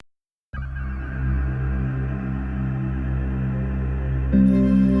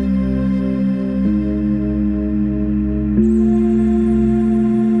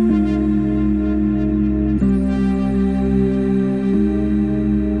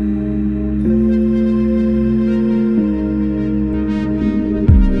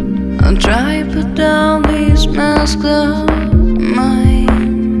mask of mine.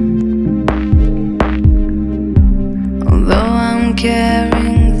 Although I'm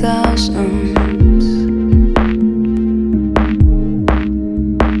carrying thousands,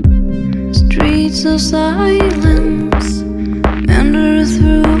 streets of silence meander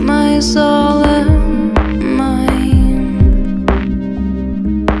through my soul and mind.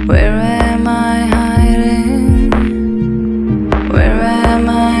 Where am I hiding? Where am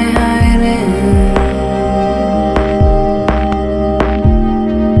I hiding?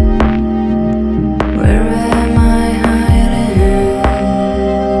 Where am I hiding?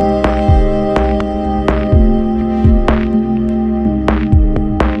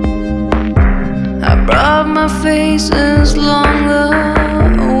 I brought my faces along the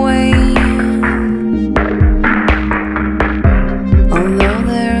way, although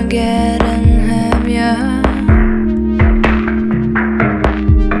they're getting heavier.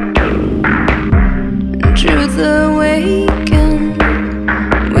 Truth awaken,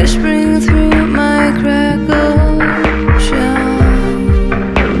 whispering through my crackled shell.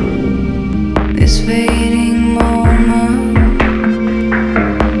 This fading moment,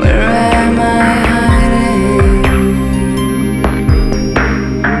 where am I hiding?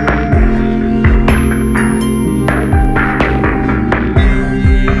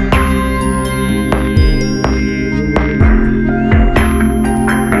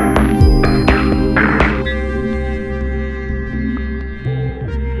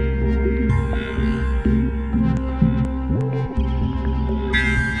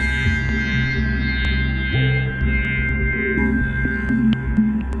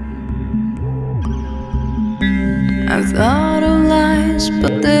 I've thought of lies,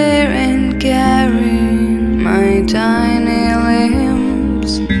 but they ain't carrying my tiny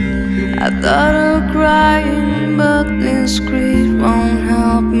limbs. I thought of crying, but this grief won't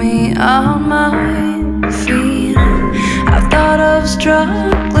help me on my feet. I thought of struggling,